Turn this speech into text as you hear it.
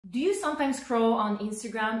Do you sometimes scroll on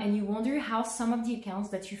Instagram and you wonder how some of the accounts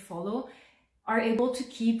that you follow are able to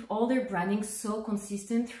keep all their branding so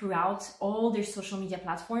consistent throughout all their social media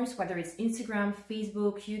platforms, whether it's Instagram,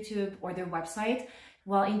 Facebook, YouTube, or their website?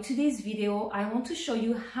 Well, in today's video, I want to show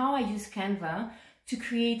you how I use Canva to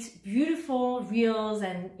create beautiful reels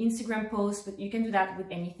and Instagram posts, but you can do that with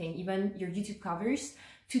anything, even your YouTube covers,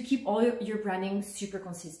 to keep all your branding super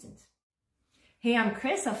consistent. Hey, I'm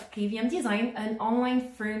Kris of KVM Design, an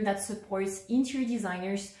online firm that supports interior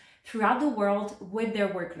designers throughout the world with their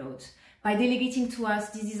workload. By delegating to us,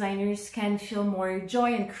 these designers can feel more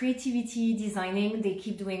joy and creativity designing. They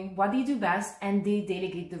keep doing what they do best and they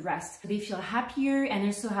delegate the rest. They feel happier and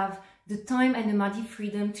also have the time and the money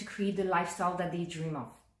freedom to create the lifestyle that they dream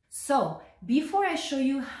of. So before I show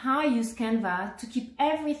you how I use Canva to keep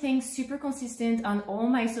everything super consistent on all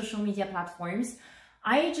my social media platforms,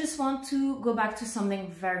 I just want to go back to something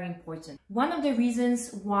very important. One of the reasons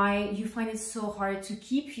why you find it so hard to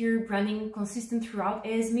keep your branding consistent throughout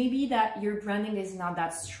is maybe that your branding is not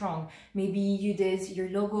that strong. Maybe you did your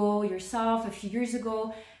logo yourself a few years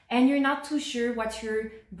ago and you're not too sure what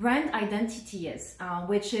your brand identity is,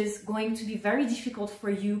 which is going to be very difficult for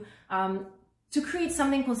you to create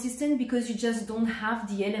something consistent because you just don't have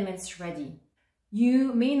the elements ready.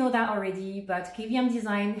 You may know that already, but KVM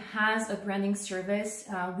Design has a branding service.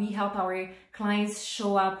 We help our clients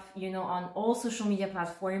show up, on all social media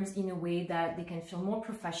platforms in a way that they can feel more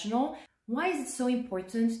professional. Why is it so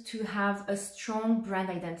important to have a strong brand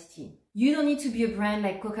identity? You don't need to be a brand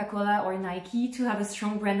like Coca-Cola or Nike to have a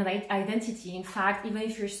strong brand identity. In fact, even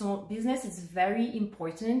if you're a small business, it's very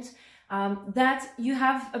important that you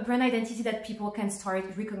have a brand identity that people can start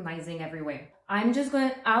recognizing everywhere. I'm just going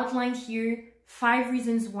to outline here 5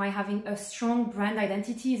 reasons why having a strong brand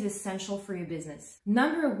identity is essential for your business.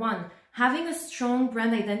 Number 1, having a strong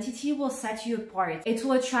brand identity will set you apart. It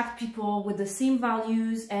will attract people with the same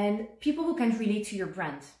values and people who can relate to your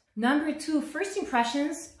brand. Number 2, first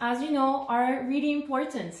impressions, as you know, are really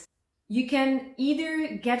important. You can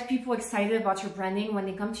either get people excited about your branding when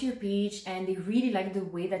they come to your page and they really like the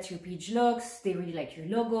way that your page looks, they really like your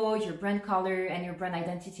logo, your brand color, and your brand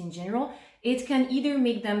identity in general. It can either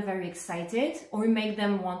make them very excited or make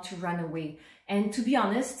them want to run away. And to be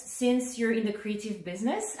honest, since you're in the creative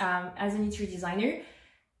business as an interior designer,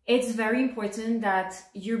 it's very important that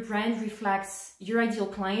your brand reflects your ideal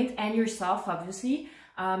client and yourself, obviously.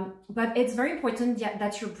 But it's very important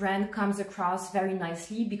that your brand comes across very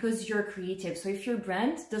nicely because you're creative. So if your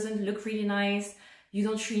brand doesn't look really nice, you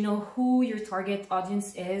don't really know who your target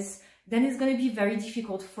audience is, then it's going to be very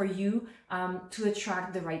difficult for you to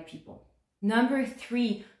attract the right people. Number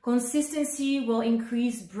 3, consistency will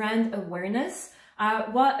increase brand awareness.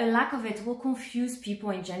 While a lack of it will confuse people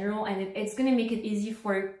in general, and it's going to make it easy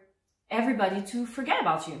for everybody to forget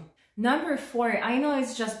about you. Number 4, I know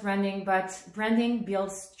it's just branding, but branding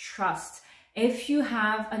builds trust. If you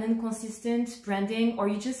have an inconsistent branding or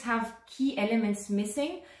you just have key elements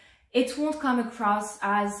missing, it won't come across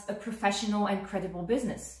as a professional and credible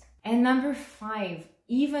business. And number 5,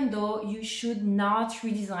 even though you should not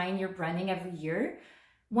redesign your branding every year,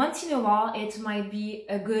 once in a while, it might be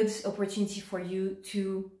a good opportunity for you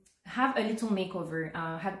to have a little makeover.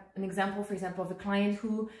 I had an example, for example, of a client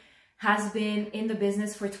who has been in the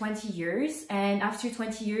business for 20 years. And after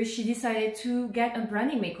 20 years, she decided to get a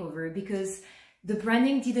branding makeover because the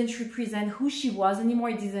branding didn't represent who she was anymore.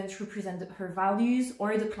 It didn't represent her values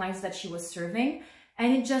or the clients that she was serving.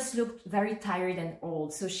 And it just looked very tired and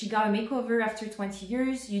old. So she got a makeover after 20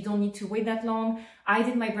 years. You don't need to wait that long. I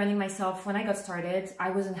did my branding myself when I got started. I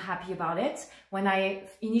wasn't happy about it. When I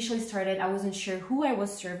initially started, I wasn't sure who I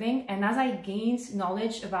was serving. And as I gained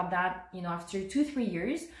knowledge about that, after 2-3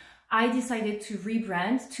 years, I decided to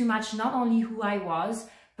rebrand to match not only who I was,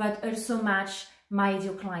 but also match my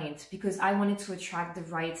ideal client because I wanted to attract the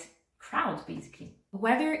right crowd, basically.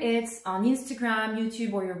 Whether it's on Instagram,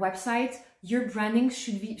 YouTube, or your website, your branding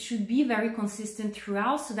should be very consistent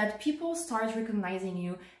throughout so that people start recognizing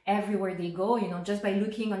you everywhere they go. Just by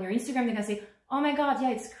looking on your Instagram, they can say, oh my God,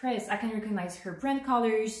 yeah, it's Kris. I can recognize her brand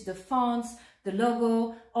colors, the fonts, the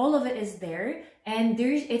logo, all of it is there. And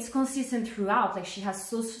it's consistent throughout. Like she has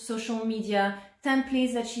social media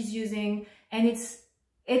templates that she's using and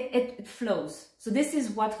it flows. So this is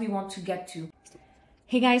what we want to get to.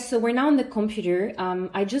 Hey guys, so we're now on the computer.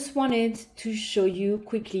 I just wanted to show you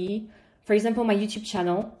quickly, for example, my YouTube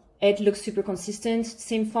channel. It looks super consistent,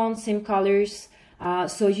 same font, same colors.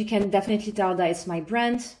 So you can definitely tell that it's my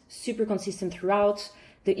brand, super consistent throughout.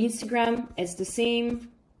 The Instagram, it's the same.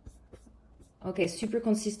 Okay, super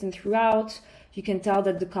consistent throughout. You can tell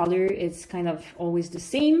that the color is kind of always the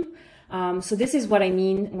same. So this is what I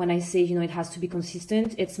mean when I say, you know, it has to be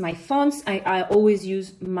consistent. It's my fonts. I always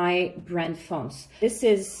use my brand fonts. This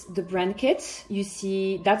is the brand kit. You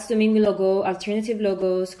see, that's the main logo, alternative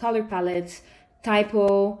logos, color palette,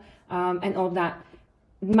 typo, and all that.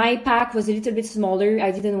 My pack was a little bit smaller.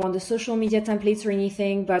 I didn't want the social media templates or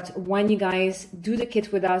anything, but when you guys do the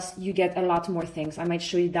kit with us, you get a lot more things. I might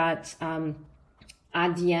show you that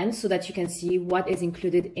at the end so that you can see what is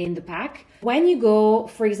included in the pack. When you go,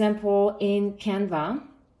 for example, in Canva,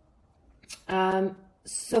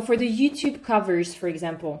 so for the YouTube covers, for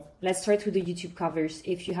example, let's start with the YouTube covers.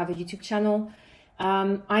 If you have a YouTube channel,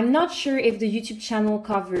 I'm not sure if the YouTube channel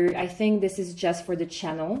cover, I think this is just for the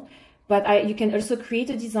channel, but you can also create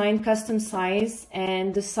a design custom size,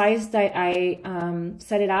 and the size that I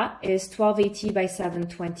set it at is 1280 by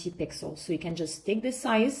 720 pixels. So you can just take this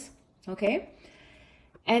size, okay?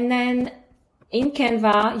 And then in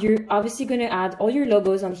Canva, you're obviously going to add all your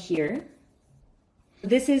logos on here.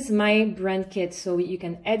 This is my brand kit, so you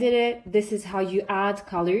can edit it. This is how you add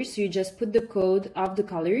colors. So you just put the code of the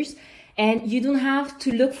colors, and you don't have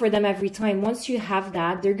to look for them every time. Once you have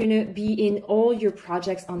that, they're going to be in all your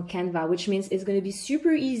projects on Canva, which means it's going to be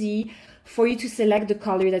super easy for you to select the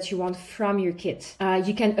color that you want from your kit.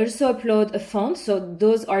 You can also upload a font. So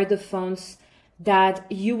those are the fonts that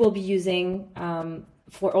you will be using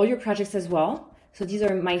for all your projects as well. So these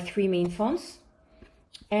are my 3 main fonts.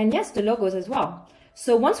 And yes, the logos as well.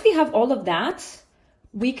 So once we have all of that,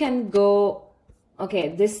 we can go, okay,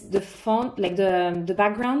 the font, like the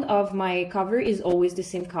background of my cover is always the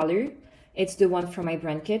same color. It's the one from my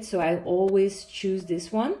brand kit. So I always choose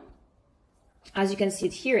this one, as you can see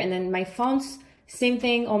it here. And then my fonts, same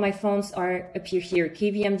thing. All my fonts appear here,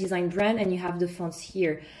 KVM Design brand, and you have the fonts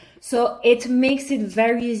here. So it makes it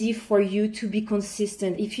very easy for you to be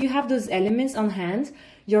consistent. If you have those elements on hand,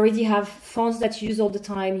 you already have fonts that you use all the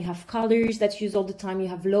time, you have colors that you use all the time, you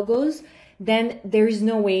have logos, then there is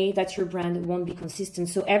no way that your brand won't be consistent.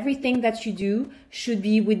 So everything that you do should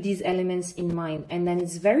be with these elements in mind. And then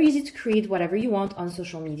it's very easy to create whatever you want on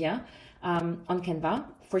social media, on Canva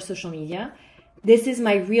for social media. This is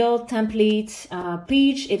my reel template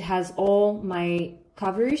page. It has all my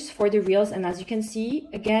covers for the reels, and as you can see,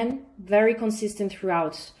 again, very consistent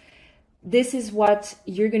throughout. This is what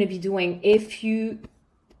you're going to be doing if you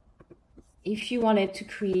wanted to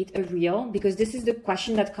create a reel, because this is the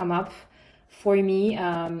question that come up for me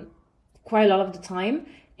quite a lot of the time,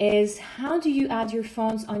 is how do you add your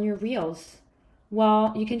fonts on your reels?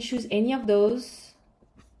 Well, you can choose any of those.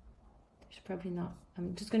 There's probably not.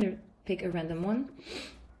 I'm just going to pick a random one.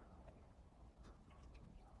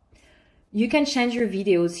 You can change your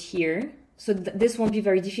videos here. So this won't be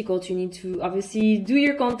very difficult. You need to obviously do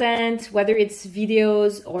your content, whether it's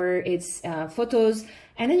videos or it's photos,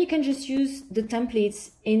 and then you can just use the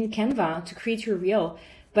templates in Canva to create your reel.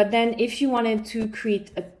 But then if you wanted to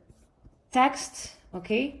create a text,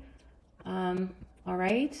 okay, all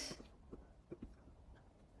right.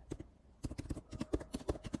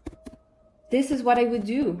 This is what I would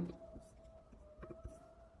do.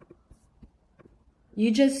 You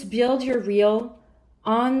just build your reel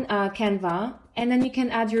on Canva, and then you can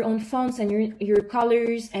add your own fonts and your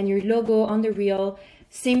colors and your logo on the reel.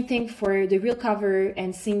 Same thing for the reel cover,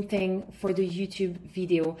 and same thing for the YouTube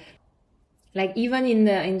video. Like even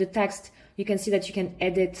in the text, you can see that you can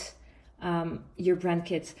edit your brand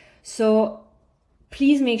kit. So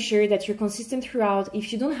please make sure that you're consistent throughout.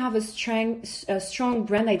 If you don't have a strong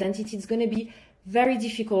brand identity, it's going to be very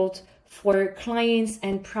difficult for clients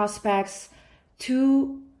and prospects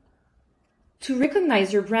to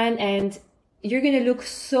recognize your brand, and you're going to look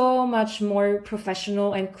so much more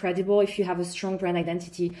professional and credible if you have a strong brand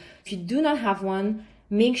identity. If you do not have one,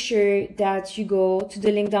 make sure that you go to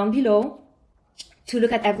the link down below to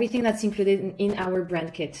look at everything that's included in our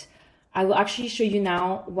brand kit. I will actually show you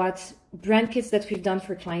now what brand kits that we've done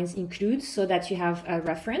for clients include, so that you have a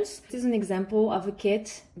reference. This is an example of a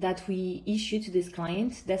kit that we issued to this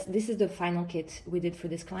client. This is the final kit we did for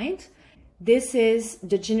this client. This is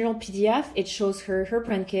the general PDF. It shows her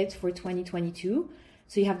brand kit for 2022.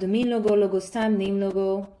 So you have the main logo, logo stamp, name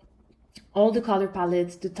logo, all the color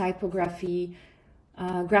palettes, the typography,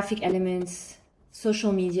 graphic elements,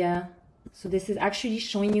 social media. So this is actually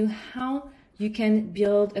showing you how you can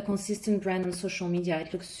build a consistent brand on social media.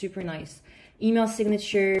 It looks super nice. Email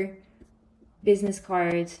signature, business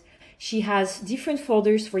card. She has different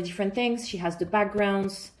folders for different things. She has the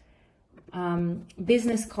backgrounds,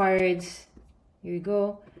 business cards. Here you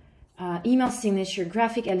go. Email signature,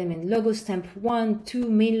 graphic element, logo stamp 1, 2,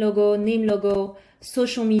 main logo, name logo,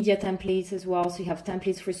 social media templates as well. So you have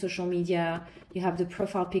templates for social media. You have the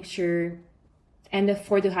profile picture, and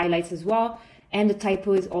for the highlights as well. And the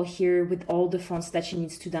typo is all here with all the fonts that she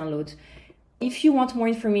needs to download. If you want more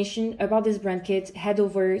information about this brand kit, head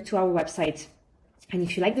over to our website. And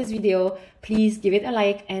if you like this video, please give it a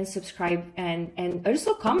like and subscribe, and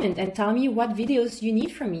also comment and tell me what videos you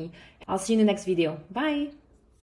need from me. I'll see you in the next video. Bye.